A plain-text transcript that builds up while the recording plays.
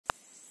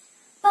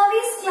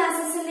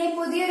ക്ലാസ്സിന്റെ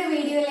പുതിയൊരു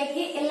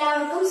വീഡിയോയിലേക്ക്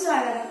എല്ലാവർക്കും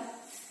സ്വാഗതം.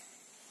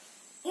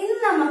 ഇന്ന്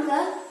നമുക്ക്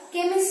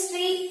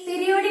കെമിസ്ട്രി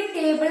പീരിയോഡിക്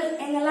ടേബിൾ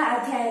എന്നുള്ള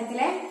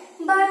അധ്യായത്തിലെ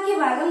ബാക്കി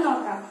ഭാഗം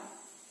നോക്കാം.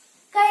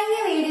 കഴിഞ്ഞ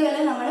വീഡിയോയിൽ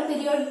നമ്മൾ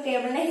പീരിയോഡിക്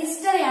ടേബിളിന്റെ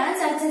ഹിസ്റ്ററിയാണ്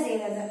ചർച്ച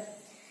ചെയ്തത്.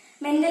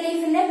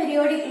 മെൻഡലീഫിന്റെ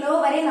പീരിയോഡിക് ലോ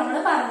വരെ നമ്മൾ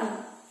പറഞ്ഞു.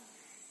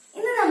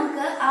 ഇന്ന്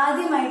നമുക്ക്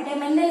ആദ്യമായിട്ട്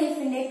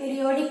മെൻഡലീഫിന്റെ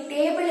പീരിയോഡിക്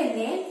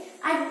ടേബിളിന്റെ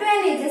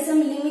അഡ്വാൻറ്റേജസും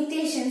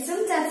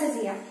ലിമിറ്റേഷൻസും ചർച്ച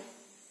ചെയ്യാം.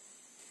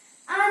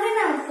 ആദ്യം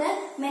നമുക്ക്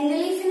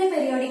മെൻഡലീഫിന്റെ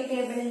പീരിയോഡിക്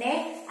ടേബിളിന്റെ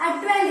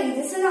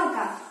അഡ്വാൻറ്റേജസ്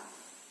നോക്കാം.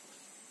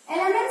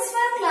 Elements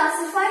were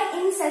classified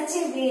in such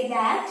a way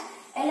that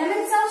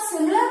elements of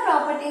similar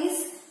properties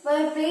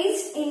were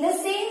placed in the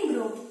same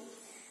group.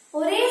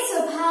 ഒരേ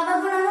സ്വഭാവ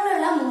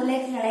ഗുണങ്ങളുള്ള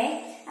മൂലകങ്ങളെ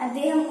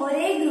അദ്ദേഹം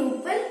ഒരേ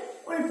ഗ്രൂപ്പിൽ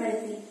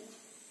ഉൾപ്പെടുത്തി.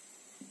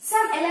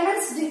 Some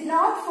elements did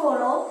not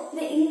follow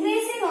the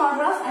increasing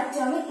order of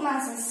atomic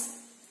masses.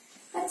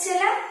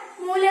 ചില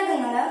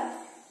മൂലകങ്ങള്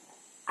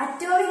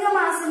അറ്റോമിക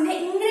മാസിന്റെ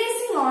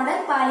ഇൻക്രീസിംഗ് ഓർഡർ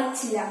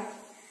പാലിച്ചില്ല.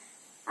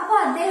 അപ്പൊ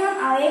അദ്ദേഹം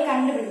അവയെ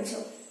കണ്ടുപിടിച്ചു.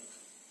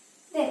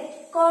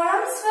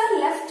 Columns were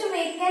left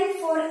vacant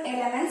for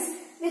elements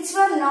which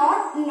were not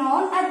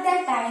known at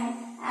that time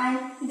and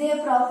their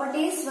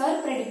properties were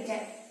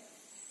predicted.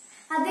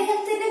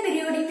 അദ്ദേഹത്തിന്റെ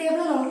periodic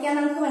table നോക്കിയാൽ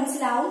നമുക്ക്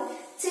മനസ്സിലാവും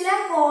ചില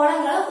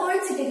കോളങ്ങൾ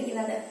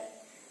ഒഴിച്ചിട്ടിരിക്കുന്നത്.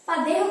 അപ്പൊ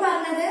അദ്ദേഹം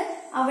പറഞ്ഞത്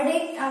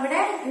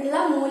അവിടെ ഉള്ള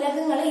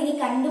മൂലകങ്ങൾ ഇനി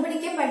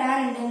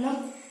കണ്ടുപിടിക്കപ്പെടാനുണ്ടെന്നും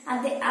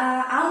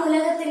ആ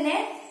മൂലകത്തിന്റെ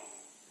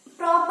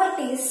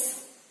പ്രോപ്പർട്ടീസ്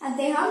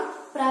അദ്ദേഹം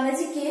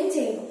പ്രവചിക്കുകയും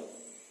ചെയ്തു.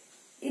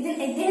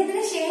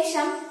 ഇദ്ദേഹത്തിന്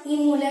ശേഷം ഈ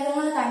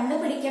മൂലകങ്ങൾ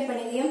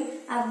കണ്ടുപിടിക്കപ്പെടുകയും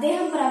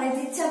അദ്ദേഹം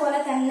പ്രവചിച്ച പോലെ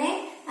തന്നെ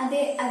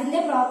അതിന്റെ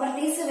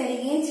പ്രോപ്പർട്ടീസ്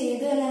വരികയും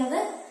ചെയ്തു എന്നത്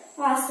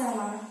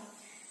വാസ്തവമാണ്.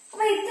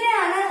 അപ്പൊ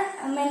ഇത്രയാണ്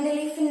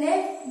മെൻഡലീഫിന്റെ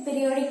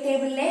പീരിയോഡിക്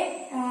ടേബിളിലെ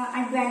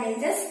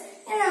അഡ്വാൻറ്റേജസ്.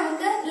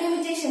 നമുക്ക്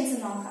ലിമിറ്റേഷൻസ്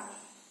നോക്കാം.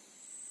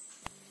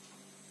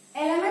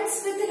 Elements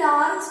with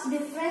large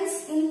difference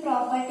in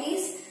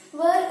properties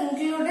were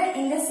included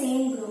in the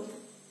same group.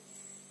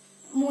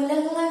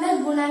 മൂലകങ്ങളുടെ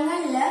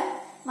ഗുണങ്ങളില്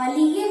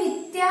വലിയ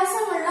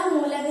വ്യത്യാസമുള്ള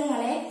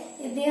മൂലകങ്ങളെ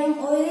ഇദ്ദേഹം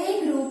ഒരേ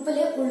ഗ്രൂപ്പിൽ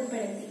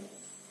ഉൾപ്പെടുത്തി.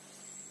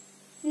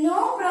 No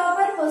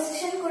proper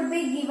position could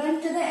be given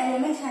to the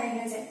element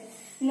hydrogen.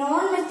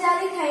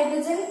 Non-metallic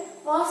hydrogen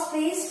was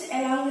placed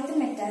along with the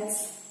metals.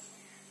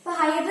 അപ്പൊ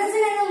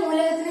hydrogen എന്ന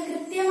മൂലകത്തിന്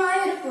കൃത്യമായ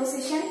ഒരു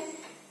പൊസിഷൻ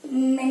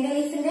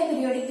മെൻഡലീഫിന്റെ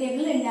പീരിയോഡിക്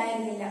ടേബിളിൽ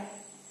ഉണ്ടായിരുന്നില്ല.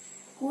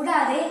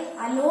 കൂടാതെ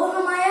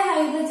അലോഹമായ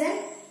ഹൈഡ്രജൻ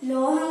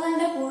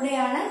ലോഹങ്ങളുടെ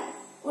കൂടെയാണ്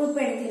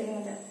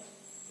ഉൾപ്പെടുത്തിയിരുന്നത്.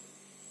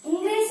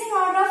 Increasing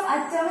order of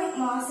atomic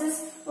masses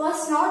was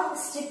not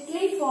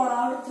strictly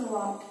followed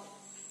throughout.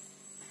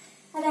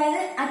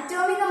 അതായത്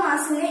അറ്റോമിക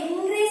മാസിന്റെ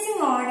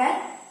ഇൻക്രീസിംഗ് ഓർഡർ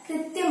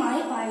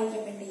കൃത്യമായി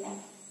പാലിക്കപ്പെട്ടില്ല.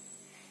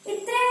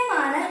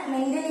 ഇത്രയുമാണ്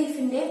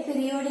മെൻഡലീഫിന്റെ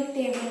പീരിയോഡിക്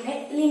ടേബിളിന്റെ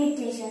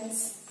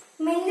ലിമിറ്റേഷൻസ്.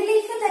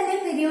 മെൻഡലീഫ് തന്നെ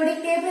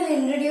പീരിയോഡിക് ടേബിൾ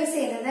ഇൻട്രൊഡ്യൂസ്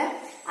ചെയ്തത്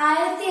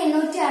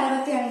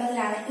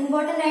 1869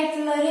 ഇമ്പോർട്ടന്റ്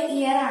ആയിട്ടുള്ള ഒരു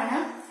ഇയർ ആണ്.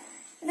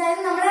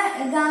 അതായത് നമ്മുടെ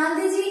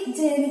ഗാന്ധിജി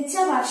ജനിച്ച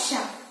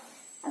വർഷം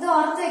അത്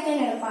ഓർത്തു വെക്കാൻ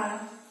എളുപ്പമാണ്.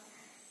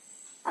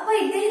 അപ്പൊ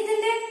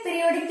ഇദ്ദേഹത്തിന്റെ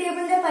പീരിയോഡിക്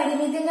ടേബിളിന്റെ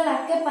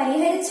പരിമിതികളൊക്കെ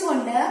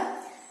പരിഹരിച്ചുകൊണ്ട്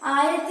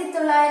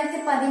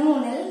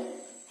 1913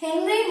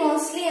 ഹെൻറി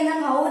മോസ്ലി എന്ന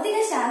ഭൗതിക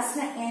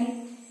ശാസ്ത്രജ്ഞൻ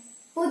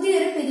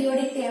പുതിയൊരു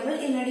പീരിയോഡിക് ടേബിൾ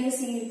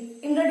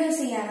ഇൻട്രൊഡ്യൂസ്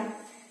ചെയ്യാണ്.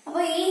 അപ്പൊ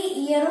ഈ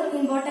ഇയറും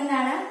ഇമ്പോർട്ടന്റ്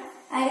ആണ്.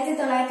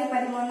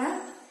 1913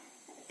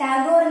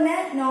 ടാഗോറിന്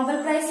നോബൽ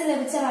പ്രൈസ്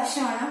ലഭിച്ച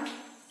വർഷമാണ്.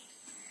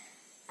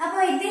 അപ്പൊ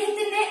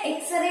ഇദ്ദേഹത്തിന്റെ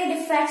എക്സ്റേ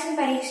ഡിഫ്രാക്ഷൻ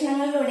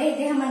പരീക്ഷണങ്ങളിലൂടെ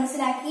ഇദ്ദേഹം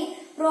മനസ്സിലാക്കി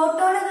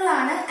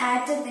പ്രോട്ടോണുകളാണ്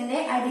ആറ്റത്തിന്റെ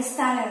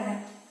അടിസ്ഥാനം.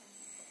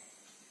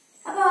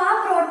 അപ്പൊ ആ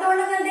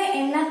പ്രോട്ടോണുകളുടെ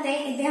എണ്ണത്തെ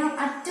ഇദ്ദേഹം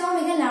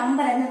അറ്റോമിക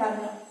നമ്പർ എന്ന്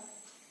പറഞ്ഞു.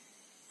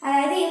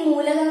 അതായത് ഈ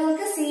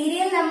മൂലകങ്ങൾക്ക്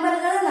സീരിയൽ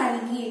നമ്പറുകൾ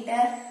നൽകിയിട്ട്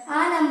ആ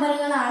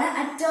നമ്പറുകളാണ്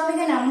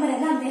അറ്റോമിക നമ്പർ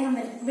എന്ന് അദ്ദേഹം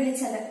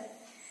വിളിച്ചത്.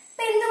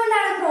 അപ്പൊ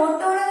എന്തുകൊണ്ടാണ്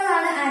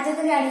പ്രോട്ടോണുകളാണ്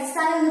ആറ്റത്തിന്റെ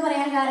അടിസ്ഥാനം എന്ന്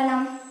പറയാൻ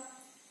കാരണം?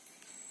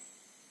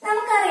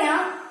 നമുക്കറിയാം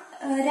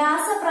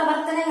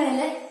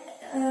രാസപ്രവർത്തനങ്ങളില്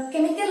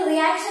കെമിക്കൽ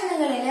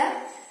റിയാക്ഷനുകളില്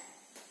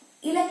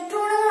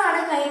ഇലക്ട്രോണുകളാണ്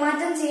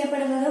കൈമാറ്റം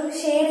ചെയ്യപ്പെടുന്നതും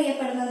ഷെയർ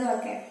ചെയ്യപ്പെടുന്നതും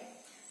ഒക്കെ.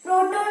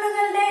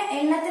 പ്രോട്ടോണുകളുടെ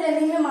എണ്ണത്തിൽ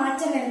എന്തെങ്കിലും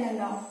മാറ്റം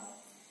വരുന്നുണ്ടോ?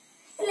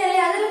 ഇല്ലല്ലേ,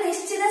 അതൊരു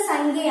നിശ്ചിത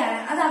സംഖ്യയാണ്,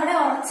 അത് അവിടെ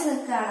ഉറച്ചു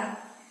നിൽക്കുകയാണ്.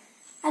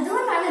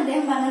 അതുകൊണ്ടാണ്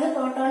അദ്ദേഹം പറഞ്ഞത്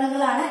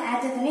പ്രോട്ടോണുകളാണ്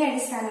ആറ്റത്തിന്റെ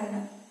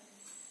അടിസ്ഥാനം.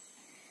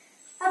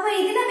 അപ്പൊ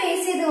ഇതിനെ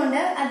ബേസ്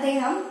ചെയ്തുകൊണ്ട്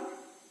അദ്ദേഹം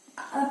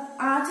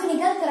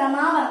ആധുനിക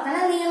ക്രമാവർത്തന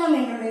നിയമം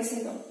ഇൻട്രൊഡ്യൂസ്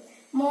ചെയ്തു,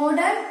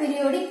 മോഡേൺ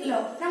പീരിയോഡിക്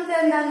ലോ. നമുക്ക്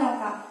എന്താന്ന്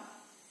നോക്കാം.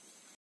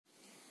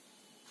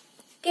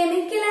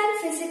 Chemical and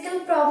physical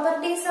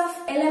properties of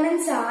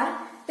elements are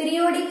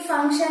periodic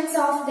functions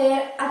of their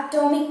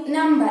atomic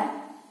number.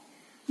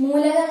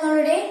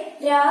 മൂലകങ്ങളുടെ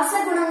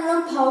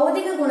രാസഗുണങ്ങളും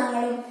ഭൗതിക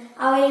ഗുണങ്ങളും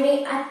അവയുടെ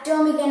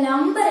അറ്റോമിക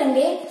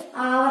നമ്പറിന്റെ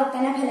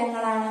ആവർത്തന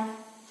ഫലങ്ങളാണ്.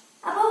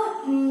 അപ്പോ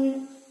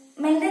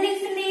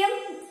മെൻഡലീഫിന്റെയും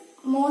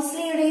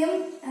മോസ്ലിയുടെയും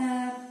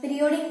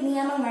പീരിയോഡിക്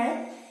നിയമങ്ങൾ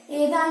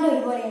ഏതാണ്ട്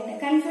ഒരുപോലെയുണ്ട്.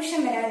 കൺഫ്യൂഷൻ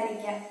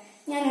വരാതിരിക്കാൻ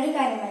ഞാനൊരു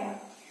കാര്യം പറയാം.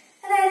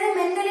 അതായത്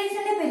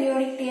മെൻഡലീഫിന്റെ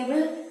പീരിയോഡിക്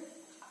ടേബിൾ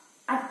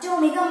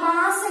അറ്റോമിക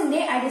മാസിന്റെ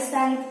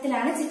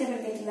അടിസ്ഥാനത്തിലാണ്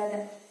ചിട്ടപ്പെടുത്തിയിട്ടുള്ളത്.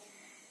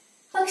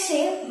 പക്ഷേ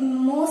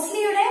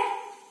മോസ്ലിയുടെ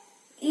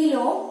ഈ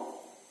ലോ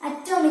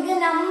അറ്റോമിക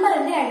നമ്പർ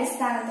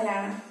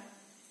അടിസ്ഥാനത്തിലാണ്.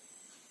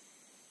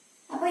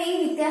 അപ്പൊ ഈ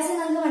വ്യത്യാസം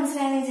നമുക്ക്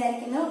മനസ്സിലായെന്ന്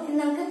വിചാരിക്കുന്നു. ഇനി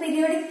നമുക്ക്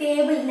പീരിയോഡിക്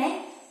ടേബിളിനെ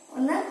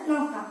ഒന്ന്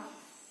നോക്കാം.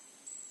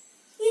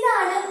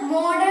 ഇതാണ്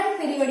മോഡേൺ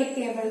പീരിയോഡിക്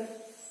ടേബിൾ.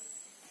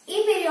 ഈ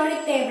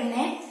പീരിയോഡിക്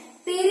ടേബിളിനെ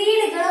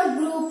പീരീഡുകളും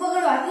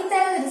ഗ്രൂപ്പുകളും ആക്കി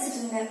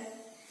തരംതിരിച്ചിട്ടുണ്ട്.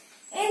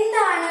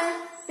 എന്താണ്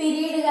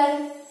പീരീഡുകൾ?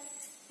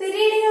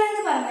 പീരീഡുകൾ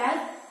എന്ന് പറഞ്ഞാൽ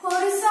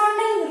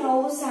ഹൊറിസോണ്ടൽ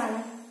റോസ് ആണ്.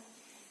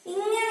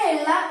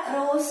 ഇങ്ങനെയുള്ള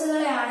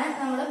റോസുകളെയാണ്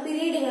നമ്മൾ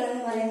പീരീഡുകൾ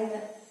എന്ന് പറയുന്നത്.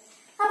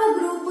 അപ്പൊ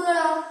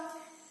ഗ്രൂപ്പുകളോ?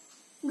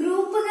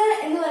 ഗ്രൂപ്പുകൾ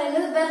എന്ന്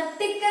പറയുന്നത്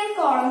വെർട്ടിക്കൽ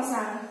കോളംസ്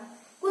ആണ്,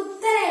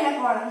 കുത്തനെയുള്ള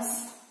കോളംസ്.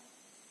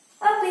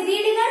 അപ്പൊ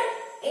പീരീഡുകൾ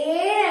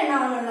 7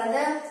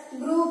 എണ്ണമാണുള്ളത്,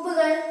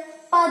 ഗ്രൂപ്പുകൾ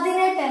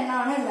 18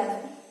 എണ്ണമാണ് ഉള്ളത്.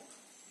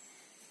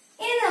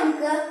 ഇനി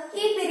നമുക്ക്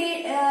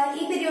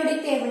ഈ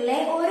പീരിയോഡിക് ടേബിളിലെ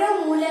ഓരോ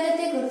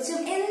മൂലകത്തെ കുറിച്ചും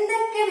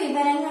എന്തൊക്കെ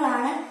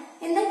വിവരങ്ങളാണ്,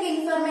 എന്തൊക്കെ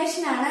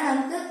ഇൻഫർമേഷൻ ആണ്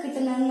നമുക്ക്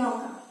കിട്ടുന്നതെന്ന്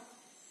നോക്കാം.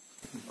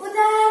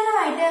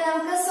 ഉദാഹരണമായിട്ട്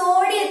നമുക്ക്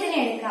സോഡിയത്തിനെ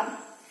എടുക്കാം.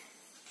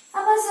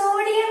 അപ്പൊ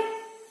സോഡിയം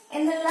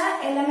എന്നുള്ള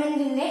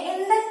എലമെന്റിന്റെ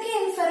എന്തൊക്കെ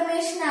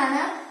ഇൻഫർമേഷൻ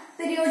ആണ്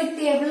പീരിയോഡിക്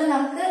ടേബിളിൽ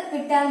നമുക്ക്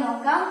കിട്ടാൻ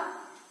നോക്കാം.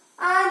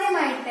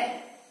 ആദ്യമായിട്ട്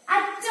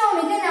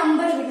അറ്റോമിക്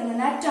നമ്പർ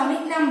കിട്ടുന്നുണ്ട്,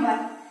 അറ്റോമിക് നമ്പർ.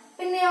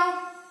 പിന്നെയോ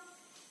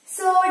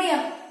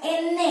സോഡിയം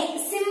Na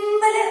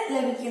സിമ്പിള്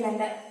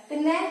ലഭിക്കുന്നുണ്ട്.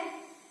 പിന്നെ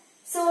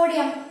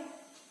സോഡിയം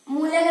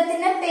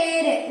മൂലകത്തിന്റെ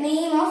പേര്,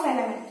 name of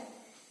element.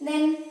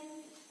 Then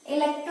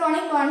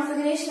electronic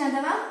configuration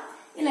അഥവാ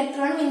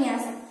ഇലക്ട്രോൺ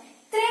വിന്യാസം.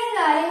 ഇത്രയും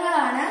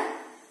കാര്യങ്ങളാണ്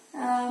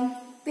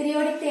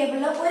പീരിയോഡിക്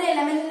ടേബിളിൽ ഒരു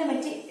എലമെന്റിനെ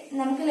പറ്റി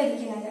നമുക്ക്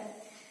ലഭിക്കുന്നത്.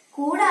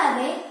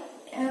 കൂടാതെ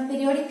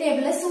പീരിയോഡിക്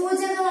ടേബിളിൽ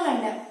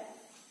സൂചകങ്ങളുണ്ട്.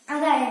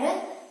 അതായത്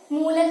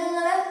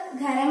മൂലകങ്ങള്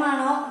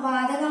ഖരമാണോ,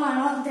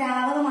 വാതകമാണോ,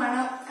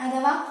 ദ്രാവകമാണോ,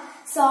 അഥവാ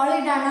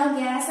സോളിഡ് ആണോ,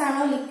 ഗ്യാസ്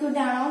ആണോ,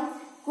 ലിക്വിഡ് ആണോ,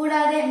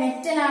 കൂടാതെ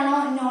മെറ്റൽ ആണോ,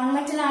 നോൺ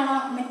മെറ്റൽ ആണോ,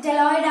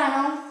 മെറ്റലോയിഡ്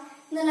ആണോ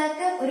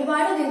എന്നൊക്കെ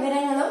ഒരുപാട്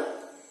വിവരങ്ങളും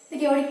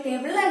പീരിയോഡിക്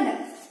ടേബിളിലുണ്ട്.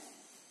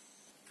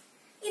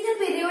 ഇത്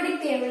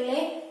പീരിയോഡിക് ടേബിളിലെ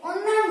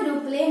 1ാം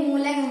ഗ്രൂപ്പിലെ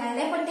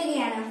മൂലകങ്ങളുടെ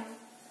പട്ടികയാണ്.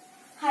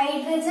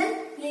 Hydrogen,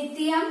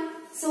 lithium,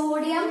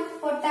 sodium,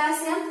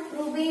 potassium,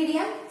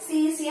 rubidium,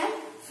 caesium,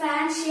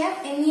 francium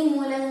എന്നീ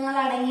മൂലകങ്ങൾ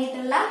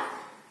അടങ്ങിയിട്ടുള്ള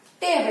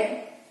ടേബിൾ.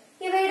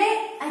 ഇവയുടെ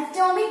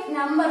അറ്റോമിക്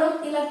നമ്പറും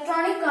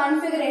ഇലക്ട്രോണിക്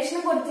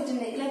കോൺഫിഗറേഷനും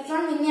കൊടുത്തിട്ടുണ്ട്,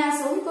 ഇലക്ട്രോൺ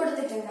വിന്യാസവും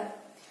കൊടുത്തിട്ടുണ്ട്.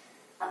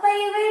 അപ്പൊ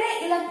ഇവയുടെ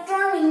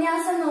ഇലക്ട്രോൺ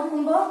വിന്യാസം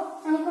നോക്കുമ്പോൾ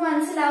നമുക്ക്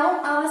മനസ്സിലാവും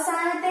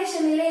അവസാനത്തെ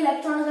ഷെല്ലിലെ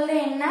ഇലക്ട്രോണുകളുടെ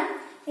എണ്ണം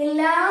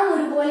എല്ലാം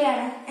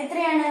ഒരുപോലെയാണ്.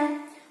 എത്രയാണ്?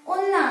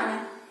 1 ആണ്.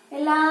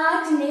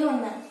 എല്ലാറ്റിന്റെയും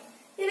 1.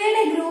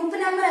 ഇവയുടെ ഗ്രൂപ്പ്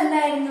നമ്പർ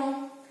എന്തായിരുന്നു?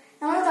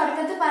 നമ്മൾ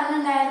തുടക്കത്തിൽ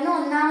പറഞ്ഞിട്ടുണ്ടായിരുന്നു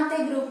 1ാമത്തെ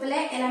ഗ്രൂപ്പിലെ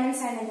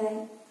എലമെന്റ്സ് ആണിത്.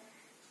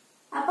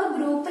 അപ്പൊ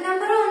ഗ്രൂപ്പ്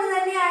നമ്പർ 1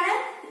 തന്നെയാണ്.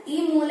 ഈ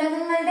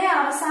മൂലകങ്ങളുടെ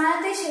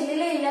അവസാനത്തെ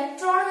ഷെല്ലിലെ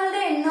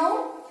ഇലക്ട്രോണുകളുടെ എണ്ണവും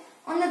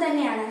 1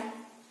 തന്നെയാണ്,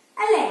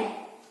 അല്ലേ?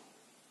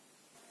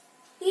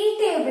 ഈ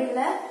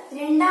ടേബിളില്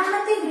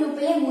 2ാമത്തെ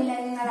ഗ്രൂപ്പിലെ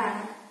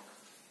മൂലകങ്ങളാണ്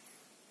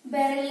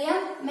beryllium,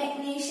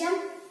 magnesium,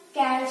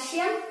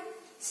 calcium,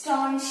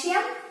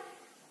 strontium,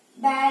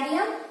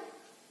 barium,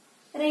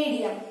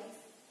 radium.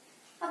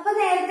 അപ്പൊ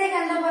നേരത്തെ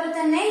കണ്ട പോലെ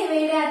തന്നെ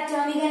ഇവയുടെ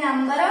അറ്റോമിക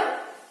നമ്പറും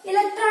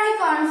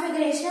ഇലക്ട്രോണിക്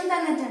കോൺഫിഗറേഷനും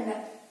തന്നിട്ടുണ്ട്.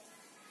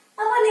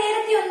 അപ്പൊ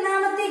നേരത്തെ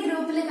 1ാമത്തെ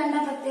ഗ്രൂപ്പിൽ കണ്ട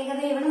പ്രത്യേകത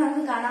ഇവിടെ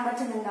നമുക്ക് കാണാൻ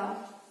പറ്റുന്നുണ്ടോ?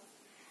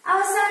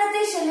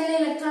 അവസാനത്തെ ഷെല്ലിലെ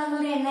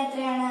ഇലക്ട്രോണുകളുടെ എണ്ണം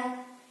എത്രയാണ്?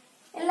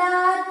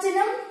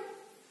 എല്ലാറ്റിനും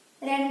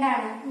 2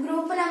 ആണ്.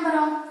 ഗ്രൂപ്പ്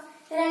നമ്പറോ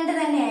 2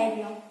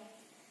 തന്നെയായിരുന്നു.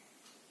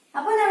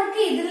 അപ്പൊ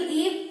നമുക്ക് ഇതിൽ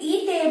ഈ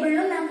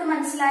ടേബിളിലും നമുക്ക്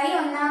മനസ്സിലായി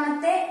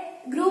 1ാമത്തെ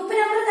ഗ്രൂപ്പ്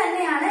നമ്പർ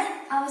തന്നെയാണ്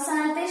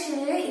അവസാനത്തെ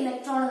ഷെല്ലിലെ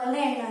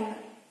ഇലക്ട്രോണുകളുടെ എണ്ണം.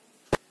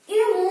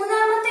 ഇത്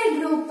 3ാമത്തെ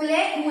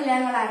ഗ്രൂപ്പിലെ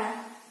മൂലകങ്ങളാണ്.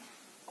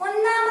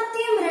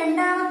 1ാമത്തെയും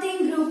 2ാമത്തെയും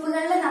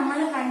ഗ്രൂപ്പുകളിൽ നമ്മൾ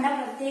കണ്ട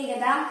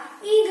പ്രത്യേകത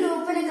ഈ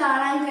ഗ്രൂപ്പിന്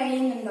കാണാൻ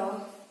കഴിയുന്നുണ്ടോ?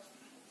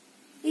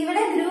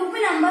 ഇവിടെ ഗ്രൂപ്പ്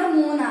നമ്പർ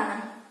 3 ആണ്.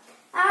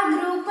 ആ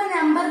ഗ്രൂപ്പ്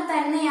നമ്പർ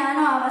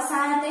തന്നെയാണോ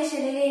അവസാനത്തെ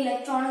ഷെല്ലിലെ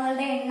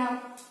ഇലക്ട്രോണുകളുടെ എണ്ണം?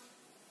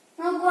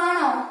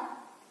 നോക്കുവാണോ?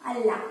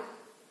 അല്ല.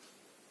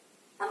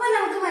 അപ്പൊ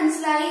നമുക്ക്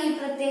മനസ്സിലായി ഈ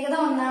പ്രത്യേകത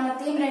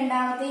 1ാമത്തെയും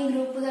 2ാമത്തെയും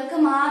ഗ്രൂപ്പുകൾക്ക്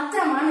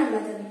മാത്രമാണ്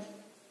ഉള്ളത്.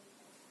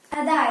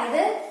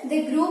 അതായത് the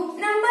group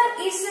number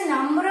is the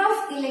number of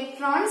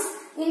electrons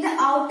in the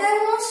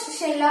outermost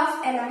shell of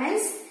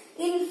elements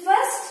in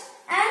first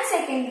and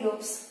second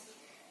groups.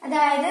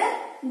 അതായത്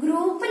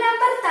ഗ്രൂപ്പ്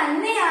നമ്പർ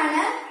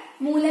തന്നെയാണ്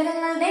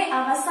മൂലകങ്ങളുടെ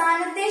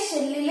അവസാനത്തെ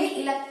ഷെല്ലിലെ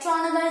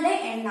ഇലക്ട്രോണുകളുടെ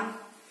എണ്ണം.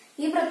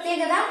 ഈ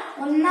പ്രത്യേകത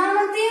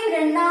 1ാമത്തെയും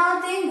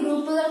 2ാമത്തെയും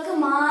ഗ്രൂപ്പുകൾക്ക്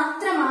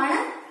മാത്രമാണ്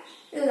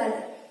ഉള്ളത്.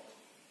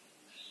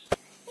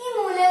 ഈ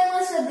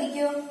മൂലകങ്ങൾ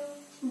ശ്രദ്ധിക്കൂ.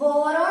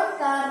 ബോറോൺ,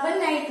 കാർബൺ,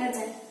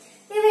 നൈട്രജൻ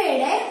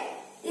ഇവയുടെ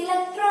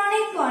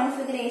ഇലക്ട്രോണിക്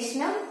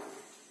കോൺഫിഗറേഷനും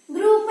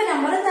ഗ്രൂപ്പ്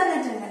നമ്പറും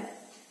തന്നിട്ടുണ്ട്.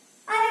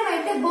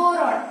 ആദ്യമായിട്ട്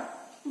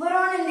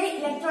ബോറോണിന്റെ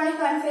ഇലക്ട്രോണിക്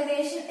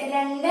കോൺഫിഗറേഷൻ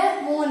 2,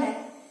 3,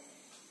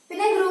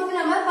 പിന്നെ ഗ്രൂപ്പ്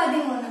നമ്പർ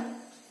 13.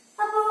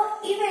 അപ്പോ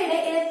ഇവയുടെ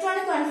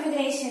ഇലക്ട്രോണിക്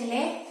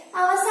കോൺഫിഗറേഷനിലെ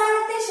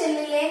അവസാനത്തെ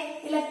ഷെല്ലിലെ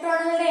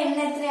ഇലക്ട്രോണുകളുടെ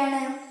എണ്ണം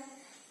എത്രയാണ്?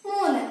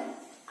 3.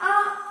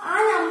 ആ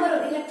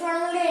നമ്പറും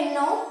ഇലക്ട്രോണുകളുടെ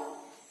എണ്ണവും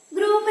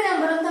ഗ്രൂപ്പ്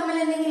നമ്പറും തമ്മിൽ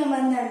എന്തെങ്കിലും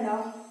ബന്ധമുണ്ടോ?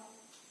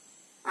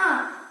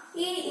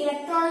 ഈ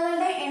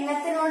ഇലക്ട്രോണുകളുടെ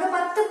എണ്ണത്തിനോട്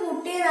 10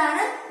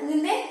 കൂട്ടിയതാണ്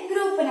ഇതിന്റെ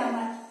ഗ്രൂപ്പ്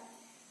നമ്പർ.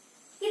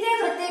 ഇതേ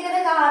പ്രത്യേകത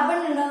കാർബൺ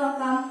ഉണ്ടോ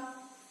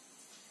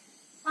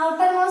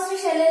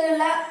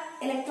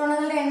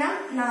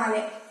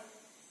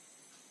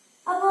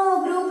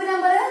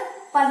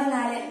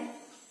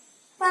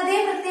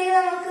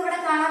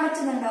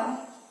പറ്റുന്നുണ്ടോ?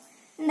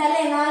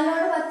 ഉണ്ടല്ലേ?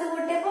 4നോട് 10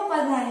 കൂട്ടിയപ്പോ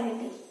 14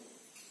 കിട്ടി.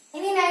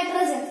 ഇനി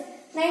നൈട്രജൻ.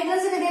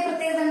 നൈട്രജൻ ഇതേ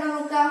പ്രത്യേകത ഉണ്ടോ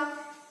നോക്കാം.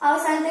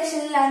 അവസാനത്തെ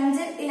ഷെല്ലിൽ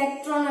 5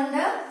 ഇലക്ട്രോൺ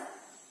ഉണ്ട്.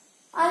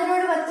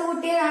 അതിനോട് 10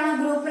 കൂട്ടിയതാണ്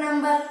ഗ്രൂപ്പ്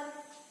നമ്പർ.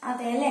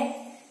 അതെ അല്ലെ?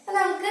 അപ്പൊ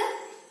നമുക്ക്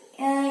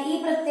ഈ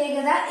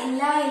പ്രത്യേകത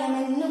എല്ലാ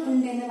എലമെന്റിനും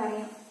ഉണ്ടെന്ന്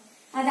പറയാം.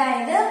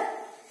 അതായത്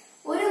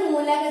ഒരു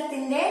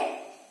മൂലകത്തിന്റെ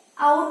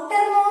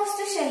ഔട്ടർ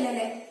മോസ്റ്റ്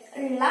ഷെല്ലില്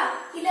ഉള്ള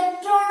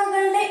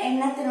ഇലക്ട്രോണുകളുടെ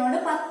എണ്ണത്തിനോട്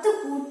 10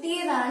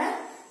 കൂട്ടിയതാണ്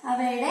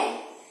അവയുടെ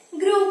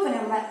ഗ്രൂപ്പ്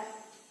നമ്പർ.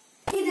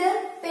 ഇത്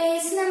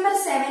പേജ് നമ്പർ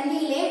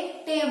 70-ലെ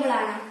ടേബിൾ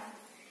ആണ്.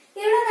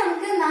 ഇവിടെ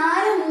നമുക്ക്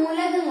 4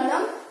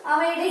 മൂലകങ്ങളും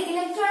അവയുടെ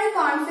ഇലക്ട്രോണിക്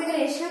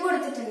കോൺഫിഗറേഷനും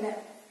കൊടുത്തിട്ടുണ്ട്.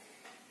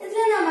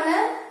 ഇതിൽ നമ്മള്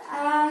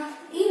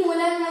ഈ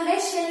മൂലകങ്ങളുടെ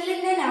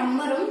ഷെല്ലിന്റെ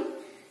നമ്പറും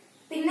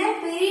പിന്നെ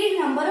പീരീഡ്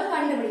നമ്പറും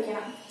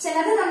കണ്ടുപിടിക്കണം.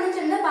 ചിലത്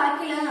തന്നിട്ടുണ്ട്,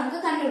 ബാക്കിയുള്ളത് നമുക്ക്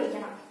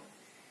കണ്ടുപിടിക്കണം.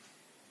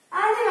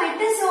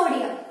 ആദ്യമായിട്ട്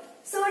സോഡിയം.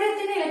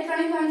 സോഡിയത്തിന്റെ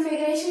ഇലക്ട്രോണിക്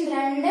കോൺഫിഗറേഷൻ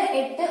 2,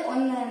 8,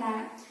 1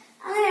 എന്നാണ്.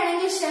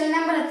 അങ്ങനെയാണെങ്കിൽ ഷെൽ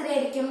നമ്പർ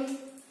എത്രയായിരിക്കും?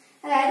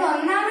 അതായത്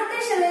ഒന്നാമത്തെ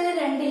ഷെല്ലിൽ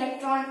 2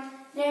 ഇലക്ട്രോൺ,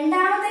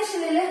 രണ്ടാമത്തെ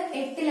ഷെല്ലിൽ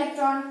 8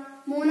 ഇലക്ട്രോൺ,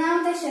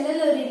 മൂന്നാമത്തെ ഷെല്ലിൽ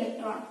 1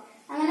 ഇലക്ട്രോൺ.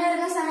 അങ്ങനെ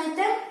വരുന്ന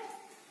സമയത്ത്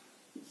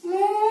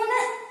 3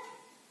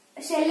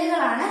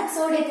 ഷെല്ലുകളാണ്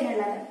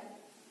സോഡിയത്തിനുള്ളത്.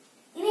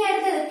 ഇനി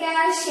അടുത്തത്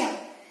കാൽഷ്യം.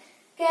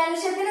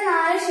 കാൽഷ്യത്തിന്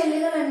 4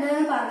 ഷെല്ലുകൾ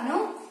ഉണ്ടെന്ന് പറഞ്ഞു.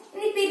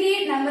 ഇനി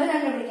പീരീഡ് നമ്പർ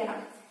കണ്ടുപിടിക്കണം.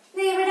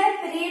 ഇവിടെ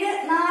പീരീഡ്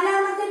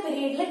 4ാമത്തെ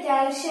പീരീഡിൽ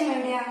കാൽഷ്യം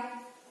എവിടെയാ?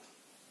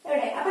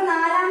 എവിടെ? അപ്പൊ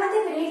 4ാമത്തെ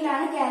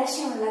പീരീഡിലാണ്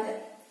കാൽഷ്യം ഉള്ളത്.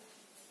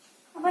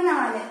 അപ്പൊ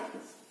 4.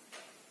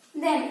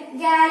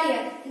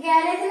 ഗാലിയം.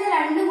 ഗാലിയത്തിന്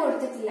 2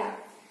 കൊടുത്തിട്ടില്ല.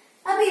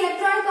 അപ്പൊ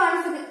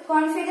ഇലക്ട്രോണിക്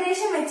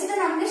കോൺഫിഗറേഷൻ വെച്ചിട്ട്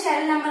നമുക്ക്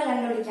ഷെൽ നമ്പർ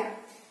കണ്ടുപിടിക്കാം.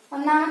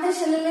 ഒന്നാമത്തെ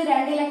ഷെല്ലിൽ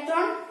 2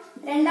 ഇലക്ട്രോൺ,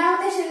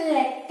 രണ്ടാമത്തെ ഷെല്ലിൽ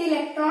 8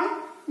 ഇലക്ട്രോൺ,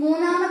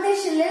 മൂന്നാമത്തെ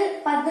ഷെല്ലിൽ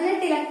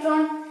 18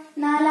 ഇലക്ട്രോൺ,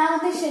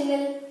 നാലാമത്തെ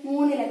ഷെല്ലിൽ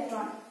 3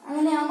 ഇലക്ട്രോൺ.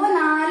 അങ്ങനെയാകുമ്പോ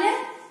 4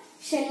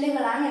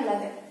 ഷെല്ലുകളാണ്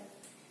ഉള്ളത്.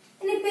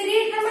 ഇനി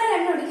പീരീഡ് നമ്പർ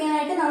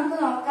കണ്ടുപിടിക്കാനായിട്ട് നമുക്ക്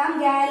നോക്കാം.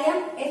 ഗാലിയം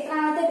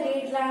എത്രാമത്തെ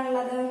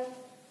പീരീഡിലാണുള്ളത്?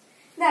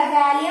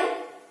 ഗാലിയം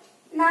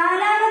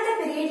 4ാമത്തെ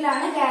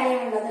പീരീഡിലാണ്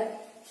ഗാലിയം ഉള്ളത്.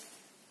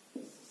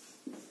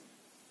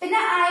 പിന്നെ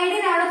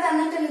അയഡിൻ അവിടെ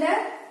തന്നിട്ടുണ്ട്.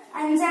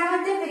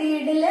 5ാമത്തെ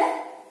പീരീഡില്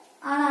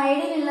ആണ്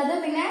അയഡിൻ ഉള്ളത്.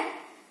 പിന്നെ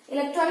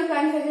ഇലക്ട്രോണിക്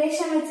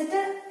കോൺഫിഗറേഷൻ വെച്ചിട്ട്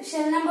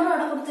ഷെൽ നമ്പർ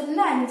അവിടെ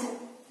കൊടുത്തിട്ടുണ്ട് 5.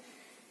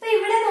 അപ്പൊ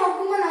ഇവിടെ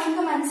നോക്കുമ്പോൾ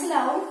നമുക്ക്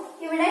മനസ്സിലാവും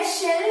ഇവിടെ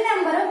ഷെൽ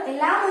നമ്പറും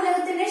എല്ലാ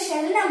മൂലകത്തിന്റെ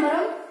ഷെൽ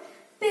നമ്പറും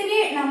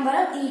പീരീഡ്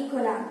നമ്പറും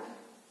ഈക്വൽ ആണ്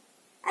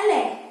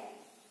അല്ലെ?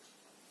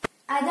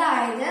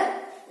 അതായത്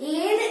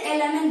ഏത്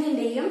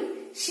എലമെന്റിന്റെയും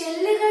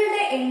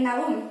ഷെല്ലുകളുടെ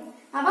എണ്ണവും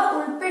അവ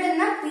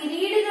ഉൾപ്പെടുന്ന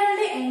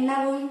പീരീഡുകളുടെ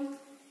എണ്ണവും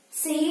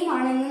സെയിം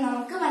ആണെന്ന്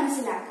നമുക്ക്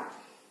മനസ്സിലാക്കാം.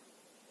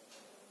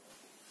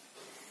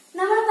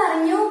 നമ്മൾ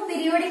പറഞ്ഞു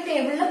പീരിയോഡിക്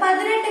ടേബിളിൽ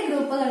 18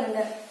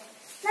 ഗ്രൂപ്പുകളുണ്ട്.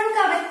 നമുക്ക്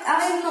അവ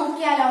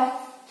നോക്കിയാലോ?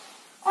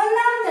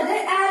 ഒന്നാമത്തത്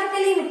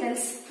ആൽക്കലി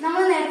മെറ്റൽസ്.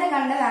 നമ്മൾ നേരത്തെ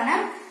കണ്ടതാണ്.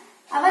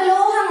 അവ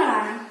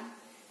ലോഹങ്ങളാണ്.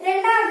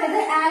 രണ്ടാമത്തത്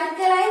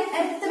ആൽക്കലൈൻ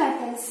എർത്ത്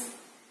മെറ്റൽസ്.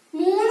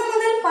 3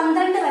 മുതൽ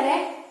 12 വരെ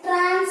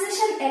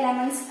ട്രാൻസിഷൻ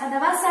എലമെന്റ്സ്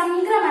അഥവാ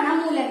സംക്രമണ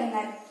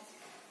മൂലകങ്ങൾ.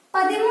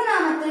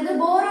 13ാമത്തേത്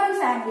ബോറോൺ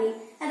ഫാമിലി.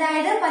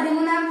 അതായത്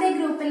 13ാമത്തെ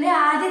ഗ്രൂപ്പിന്റെ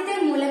ആദ്യത്തെ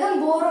മൂലകം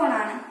ബോറോൺ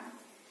ആണ്.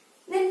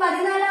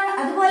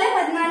 അതുപോലെ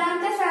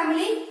 14ാമത്തെ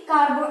family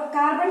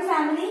carbon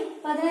family,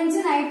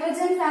 15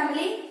 nitrogen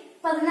family,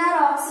 16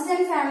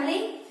 oxygen family,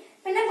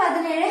 പിന്നെ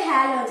 17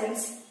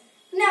 ഹാലോജൻസ്.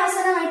 പിന്നെ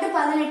അവസാനമായിട്ട്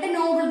 18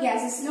 നോബിൾ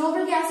ഗ്യാസസ്.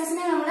 നോബിൾ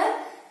ഗ്യാസസിനെ നമ്മൾ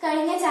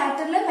കഴിഞ്ഞ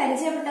ചാപ്റ്ററിൽ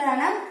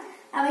പരിചയപ്പെട്ടതാണ്.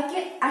 അവയ്ക്ക്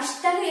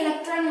അഷ്ടക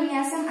ഇലക്ട്രോൺ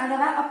വിന്യാസം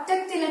അഥവാ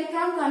ഒക്ടറ്റ്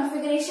ഇലക്ട്രോൺ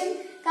കോൺഫിഗറേഷൻ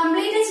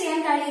കംപ്ലീറ്റ് ചെയ്യാൻ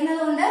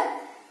കഴിയുന്നതുകൊണ്ട്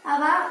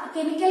അവ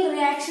കെമിക്കൽ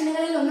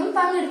റിയാക്ഷനുകളിൽ ഒന്നും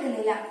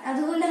പങ്കെടുക്കുന്നില്ല.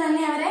 അതുകൊണ്ട്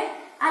തന്നെ അവരെ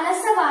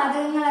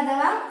അലസവാതകങ്ങൾ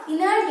അഥവാ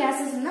ഇനേർട്ട്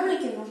ഗ്യാസസ് എന്ന്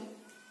വിളിക്കുന്നു.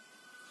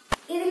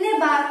 ഇതിന്റെ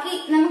ബാക്കി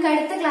നമുക്ക്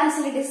അടുത്ത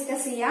ക്ലാസ്സിൽ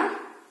ഡിസ്കസ് ചെയ്യാം.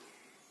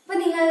 അപ്പൊ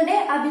നിങ്ങളുടെ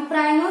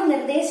അഭിപ്രായങ്ങളും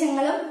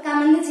നിർദ്ദേശങ്ങളും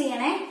കമന്റ്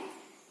ചെയ്യണേ.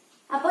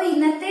 അപ്പൊ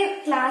ഇന്നത്തെ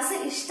ക്ലാസ്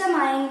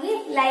ഇഷ്ടമായെങ്കിൽ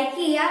ലൈക്ക്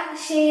ചെയ്യുക,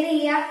 ഷെയർ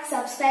ചെയ്യുക,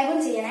 സബ്സ്ക്രൈബും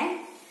ചെയ്യണേ.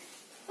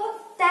 അപ്പൊ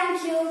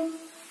താങ്ക് യു.